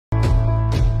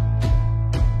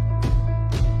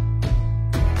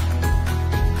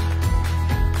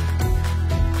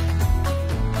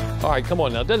right, come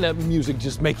on now. Doesn't that music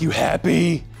just make you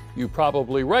happy? You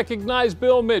probably recognize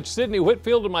Bill Mitch, Sydney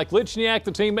Whitfield, and Mike Lichniak,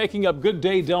 the team making up Good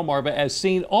Day Delmarva as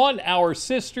seen on our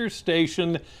sister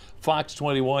station, Fox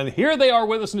 21. Here they are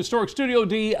with us in historic Studio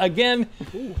D again.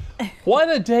 What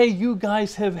a day you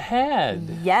guys have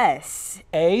had. Yes.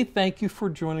 A, thank you for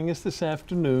joining us this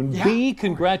afternoon. Yeah. B,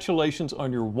 congratulations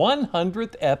on your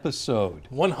 100th episode.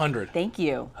 100. Thank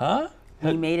you. Huh?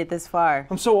 We made it this far.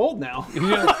 I'm so old now.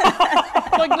 Yeah.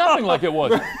 Like nothing like it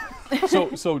was.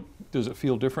 So does it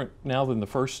feel different now than the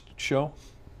first show?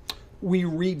 We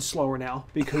read slower now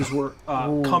because we're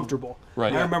comfortable.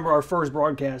 Right. I remember our first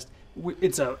broadcast.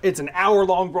 It's an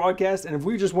hour-long broadcast, and if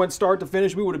we just went start to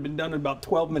finish, we would have been done in about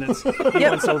 12 minutes. It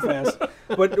went so fast.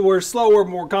 But we're slower,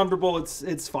 more comfortable.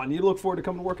 It's fun. You look forward to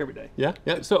coming to work every day. Yeah.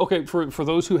 So, okay, for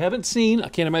those who haven't seen, I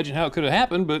can't imagine how it could have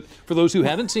happened, but for those who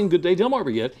haven't seen Good Day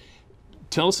Delmarva yet,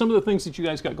 tell us some of the things that you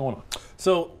guys got going on.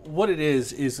 So what it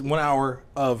is 1 hour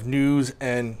of news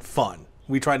and fun.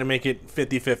 We try to make it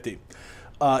 50-50.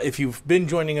 If you've been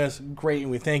joining us, great,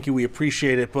 and we thank you. We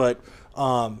appreciate it, but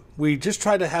we just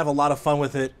try to have a lot of fun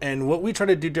with it. And what we try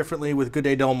to do differently with Good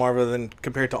Day Delmarva than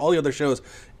compared to all the other shows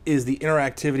is the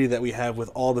interactivity that we have with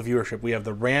all the viewership. We have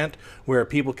the rant where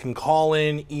people can call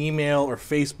in, email, or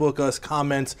Facebook us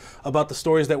comments about the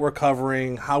stories that we're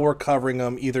covering, how we're covering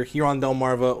them, either here on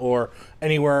Delmarva or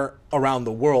anywhere around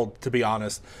the world, to be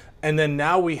honest. And then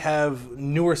now we have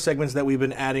newer segments that we've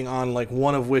been adding on, like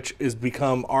one of which has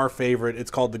become our favorite. It's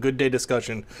called the Good Day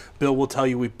Discussion. Bill will tell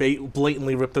you we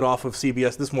blatantly ripped it off of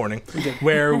CBS this morning,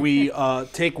 where we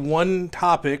take one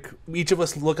topic, each of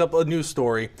us look up a news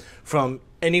story from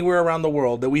anywhere around the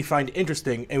world that we find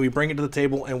interesting, and we bring it to the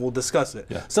table and we'll discuss it.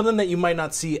 Yeah. Something that you might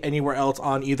not see anywhere else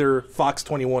on either Fox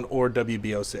 21 or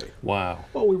WBOC. Wow.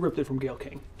 Well, we ripped it from Gail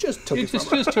King. Just took it from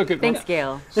her. Just took it. Thanks,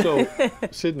 Gail. So,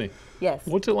 Sydney. Yes.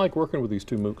 What's it like working with these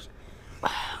two mooks?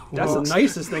 That's the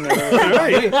nicest thing I've ever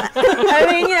heard.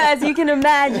 I mean, as you can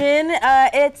imagine,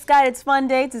 it's got its fun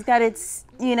days, it's got its,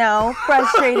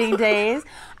 frustrating days.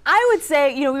 I would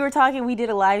say, we were talking, we did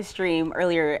a live stream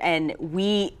earlier, and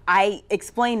I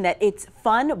explained that it's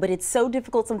fun, but it's so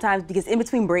difficult sometimes because in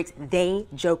between breaks, they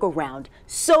joke around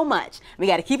so much. We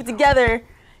got to keep it together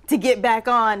to get back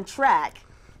on track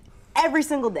every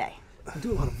single day. I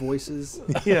do a lot of voices.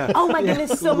 Yeah. Oh my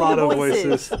goodness, so A lot many of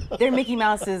voices. voices. They're Mickey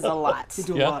Mouses a lot. We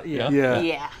do a lot, yeah.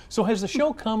 Yeah. So has the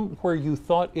show come where you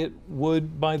thought it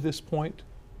would by this point?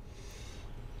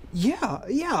 Yeah.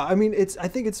 I mean, I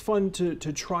think it's fun to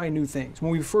try new things.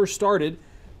 When we first started,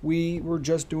 we were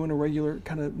just doing a regular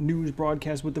kind of news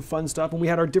broadcast with the fun stuff, and we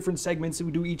had our different segments that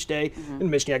we do each day, and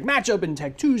Michigan Matchup, and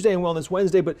Tech Tuesday, and Wellness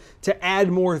Wednesday. But to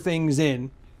add more things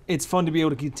in, it's fun to be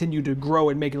able to continue to grow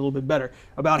and make it a little bit better.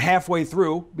 About halfway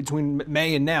through, between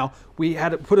May and now, we had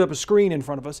to put up a screen in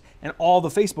front of us, and all the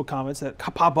Facebook comments that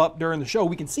pop up during the show,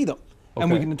 we can see them. And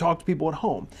we Okay. can talk to people at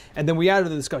home. And then we added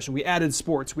the discussion. We added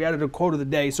sports. We added a quote of the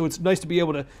day. So it's nice to be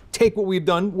able to take what we've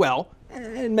done well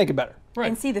and make it better. Right.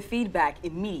 And see the feedback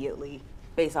immediately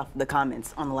based off of the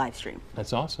comments on the live stream.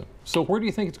 That's awesome. So where do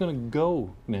you think it's going to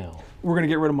go now? We're going to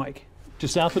get rid of Mike.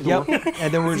 Just out the door? Yep.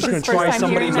 And then we're just going to First try time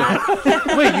somebody's hearing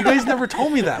that. Wait, you guys never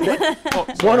told me that.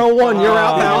 What? 101, you're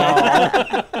out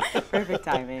now. Perfect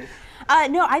timing.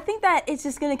 No, I think that it's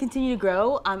just going to continue to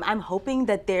grow. I'm hoping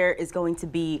that there is going to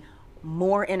be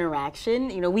more interaction.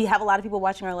 We have a lot of people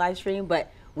watching our live stream,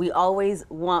 but we always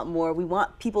want more. We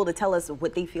want people to tell us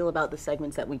what they feel about the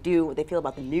segments that we do, what they feel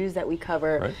about the news that we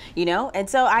cover, Right. And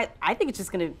so I think it's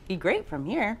just going to be great from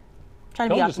here. Trying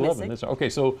to be Just loving optimistic. this. Okay,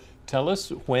 so tell us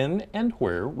when and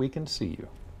where we can see you.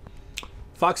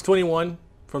 Fox 21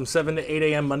 from 7 to 8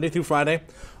 a.m. Monday through Friday.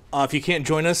 If you can't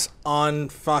join us on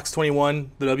Fox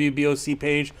 21, the WBOC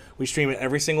page, we stream it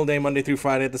every single day, Monday through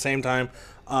Friday at the same time.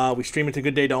 We stream it to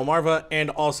Good Day Delmarva and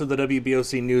also the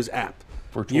WBOC News app.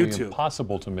 Virtually YouTube.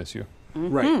 impossible to miss you.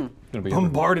 Right. Gonna be everywhere.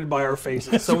 Bombarded by our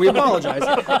faces. So we apologize.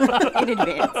 In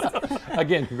advance.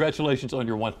 Again, congratulations on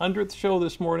your 100th show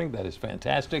this morning. That is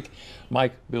fantastic.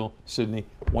 Mike, Bill, Sydney,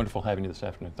 wonderful having you this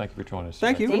afternoon. Thank you for joining us.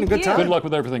 Thank today. you. It was a good you. time. Good luck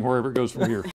with everything, wherever it goes from here.